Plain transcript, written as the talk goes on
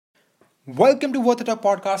Welcome to Worth the Talk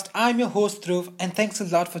podcast. I'm your host Dhruv, and thanks a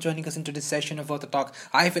lot for joining us in today's session of Worth the Talk.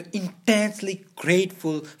 I feel intensely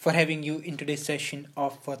grateful for having you in today's session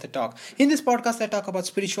of Worth the Talk. In this podcast, I talk about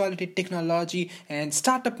spirituality, technology, and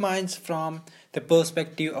startup minds from the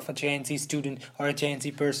perspective of a Gen Z student or a Gen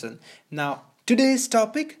Z person. Now, today's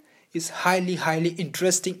topic is highly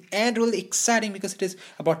interesting and really exciting because it is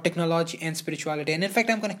about technology and spirituality. And in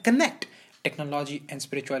fact, I'm going to connect technology and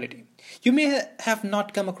spirituality. You may have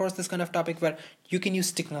not come across this kind of topic where you can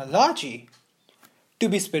use technology to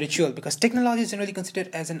be spiritual, because technology is generally considered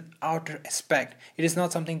as an outer aspect. It is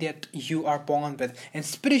not something that you are born with, and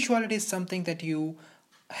spirituality is something that you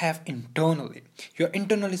have internally. You're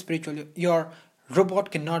internally spiritual. Your robot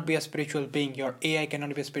cannot be a spiritual being. Your AI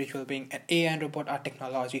cannot be a spiritual being. And AI and robot are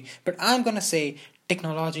technology. But I'm gonna say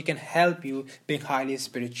technology can help you being highly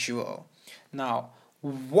spiritual. Now,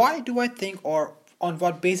 why do I think, or on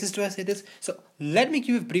what basis do I say this? So let me give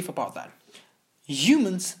you a brief about that.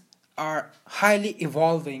 Humans are highly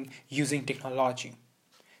evolving using technology,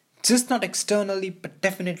 just not externally but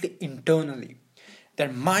definitely internally. Their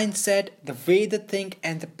mindset, the way they think,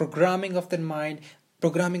 and the programming of their mind,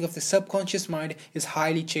 programming of the subconscious mind is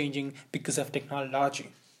highly changing because of technology.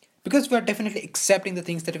 Because we are definitely accepting the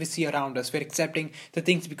things that we see around us. We're accepting the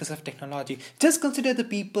things because of technology. Just consider the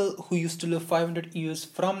people who used to live 500 years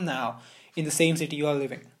from now in the same city you are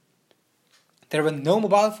living. There were no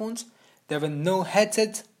mobile phones. There were no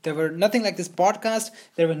headsets. There were nothing like this podcast.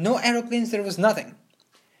 There were no aeroplanes. There was nothing.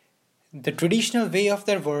 The traditional way of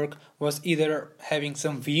their work was either having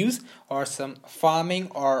some views or some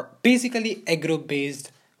farming or basically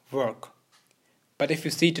agro-based work. But if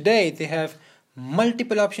you see today, they have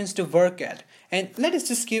multiple options to work at. And let us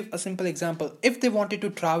just give a simple example. If they wanted to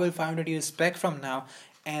travel 500 years back from now,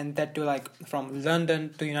 and that to like from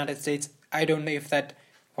London to United States, I don't know if that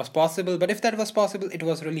was possible, but if that was possible, it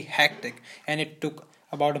was really hectic, and it took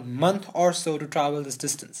about a month or so to travel this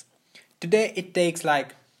distance. Today it takes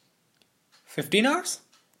like 15 hours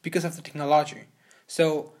because of the technology.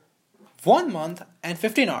 So 1 month and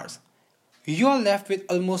 15 hours, you are left with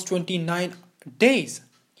almost 29 days.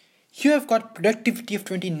 You have got productivity of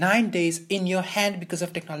 29 days in your hand because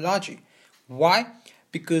of technology. Why?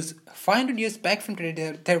 Because 500 years back from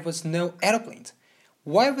today, there was no aeroplanes.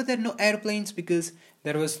 Why were there no aeroplanes? Because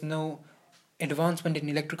there was no advancement in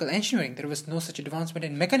electrical engineering. There was no such advancement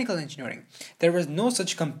in mechanical engineering. There was no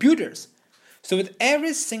such computers. So with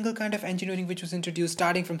every single kind of engineering which was introduced,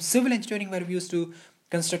 starting from civil engineering, where we used to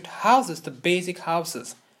construct houses, the basic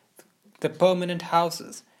houses, the permanent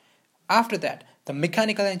houses. After that, the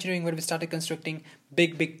mechanical engineering, where we started constructing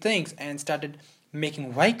big things and started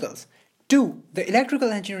making vehicles, to the electrical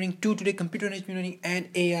engineering, to today computer engineering and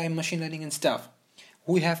AI, machine learning and stuff.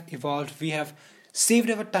 We have evolved, we have saved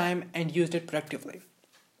our time and used it productively.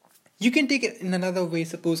 You can take it in another way.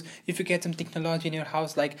 Suppose if you get some technology in your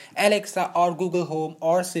house like Alexa or Google Home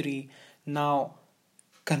or Siri. Now,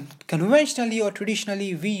 conventionally or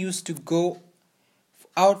traditionally, we used to go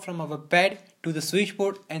out from our bed to the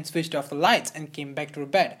switchboard and switched off the lights and came back to our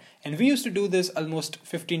bed. And we used to do this almost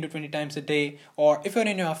 15 to 20 times a day, or if you're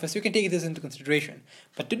in your office, you can take this into consideration.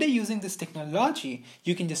 But today, using this technology,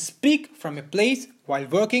 you can just speak from a place while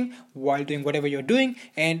working, while doing whatever you're doing,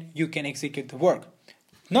 and you can execute the work.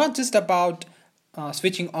 Not just about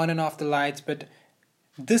switching on and off the lights, but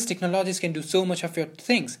this technologies can do so much of your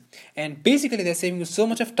things. And basically, they're saving you so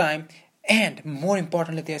much of time, and more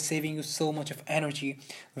importantly, they are saving you so much of energy,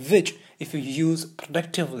 which, if you use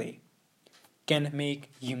productively, can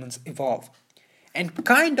make humans evolve. And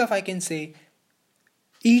kind of, I can say,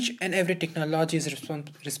 each and every technology is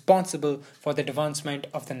responsible for the advancement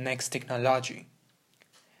of the next technology.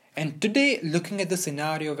 And today, looking at the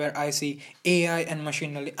scenario where I see AI and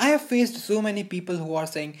machine learning, I have faced so many people who are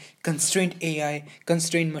saying constrained AI,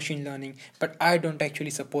 constrained machine learning, but I don't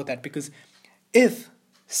actually support that, because if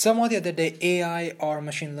some or the other day AI or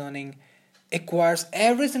machine learning acquires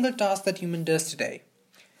every single task that human does today,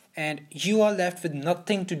 and you are left with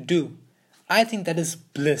nothing to do, I think that is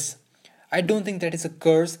bliss. I don't think that is a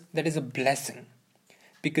curse, that is a blessing.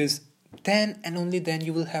 Because then and only then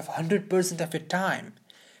you will have 100% of your time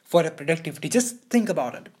for a productivity. Just think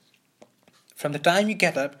about it. From the time you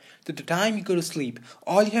get up to the time you go to sleep,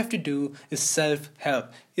 all you have to do is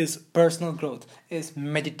self-help, is personal growth, is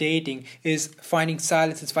meditating, is finding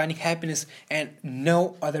silence, is finding happiness, and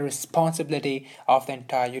no other responsibility of the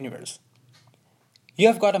entire universe. You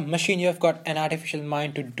have got a machine, you have got an artificial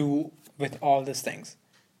mind to do with all these things.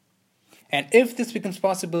 And if this becomes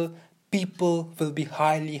possible, people will be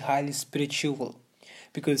highly spiritual,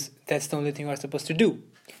 because that's the only thing we're supposed to do.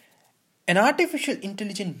 An artificial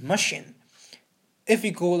intelligent machine, if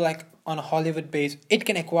we go like on a Hollywood base, it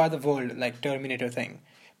can acquire the world like Terminator thing.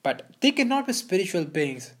 But they cannot be spiritual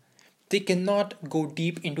beings. They cannot go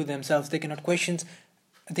deep into themselves. They cannot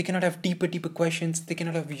have deeper questions. They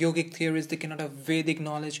cannot have yogic theories. They cannot have Vedic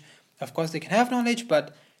knowledge. Of course, they can have knowledge,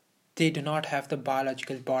 but they do not have the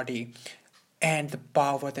biological body and the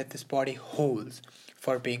power that this body holds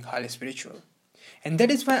for being highly spiritual. And that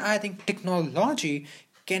is why I think technology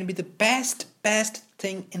can be the best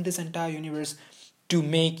thing in this entire universe to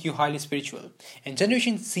make you highly spiritual. And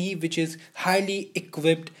Generation Z, which is highly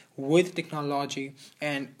equipped with technology,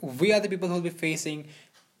 and we are the people who will be facing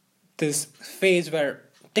this phase where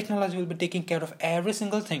technology will be taking care of every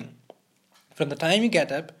single thing. From the time you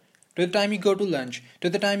get up, to the time you go to lunch, to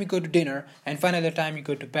the time you go to dinner, and finally the time you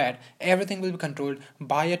go to bed, everything will be controlled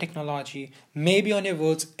by your technology, maybe on your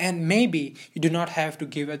words, and maybe you do not have to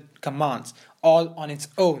give it commands all on its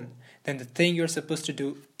own. Then the thing you're supposed to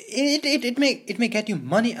do, it may get you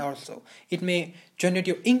money also. It may generate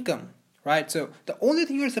your income, right? So the only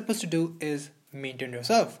thing you're supposed to do is maintain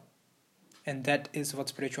yourself. And that is what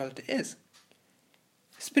spirituality is.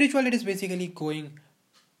 Spirituality is basically going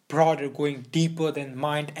broader, going deeper than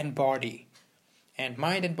mind and body. And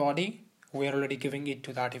mind and body, we are already giving it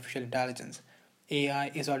to the artificial intelligence.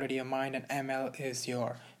 AI is already your mind and ML is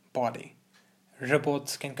your body.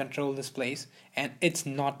 Robots can control this place, and it's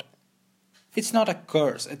not a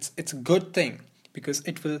curse. It's a good thing because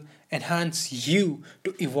it will enhance you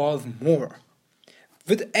to evolve more.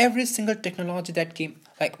 With every single technology that came,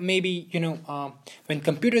 like maybe when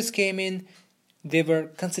computers came in, they were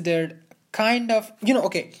considered kind of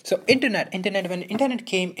okay. So internet when internet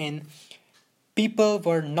came in, people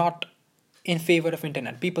were not in favor of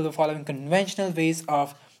internet. People were following conventional ways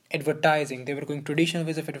of advertising. They were going traditional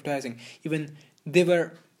ways of advertising. Even they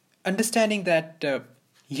were understanding that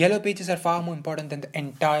yellow pages are far more important than the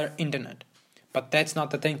entire internet. But that's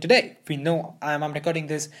not the thing today. We know I'm recording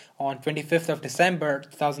this on 25th of December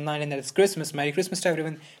 2009, and that is Christmas. Merry Christmas to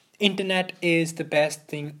everyone. Internet is the best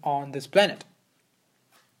thing on this planet.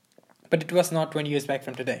 But it was not 20 years back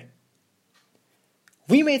from today.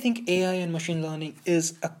 We may think AI and machine learning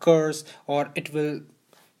is a curse, or it will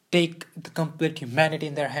take the complete humanity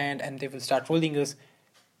in their hand and they will start ruling us.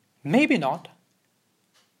 Maybe not.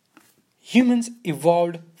 Humans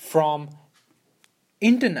evolved from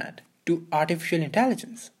internet to artificial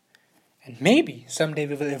intelligence. And maybe someday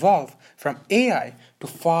we will evolve from AI to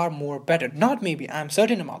far more better. Not maybe, I'm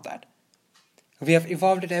certain about that. We have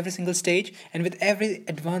evolved at every single stage, and with every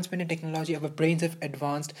advancement in technology, our brains have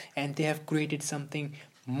advanced and they have created something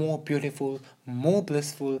more beautiful, more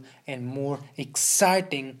blissful, and more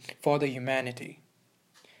exciting for the humanity.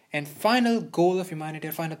 And final goal of humanity,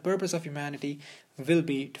 or final purpose of humanity will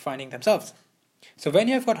be to finding themselves. So when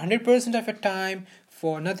you have got 100% of your time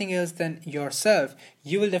for nothing else than yourself,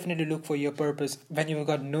 you will definitely look for your purpose. When you've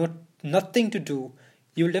got nothing to do,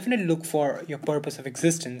 you will definitely look for your purpose of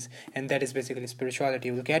existence, and that is basically spirituality.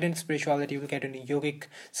 You will get into spirituality, you will get into yogic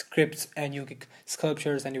scripts and yogic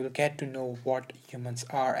sculptures, and you will get to know what humans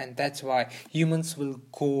are, and that's why humans will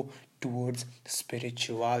go towards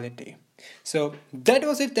spirituality. So that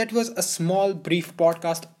was it. That was a small brief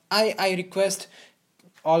podcast. I request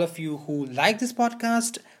all of you who like this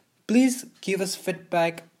podcast, please give us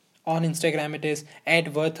feedback on Instagram. It is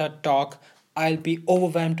 @worthatalk. I'll be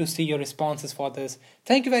overwhelmed to see your responses for this.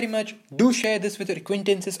 Thank you very much. Do share this with your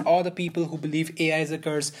acquaintances or the people who believe AI is a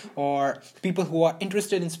curse, or people who are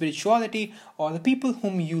interested in spirituality, or the people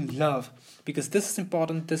whom you love, because this is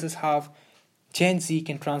important. This is how Gen Z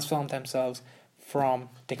can transform themselves from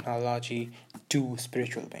technology to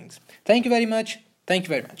spiritual beings. Thank you very much. Thank you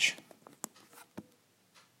very much.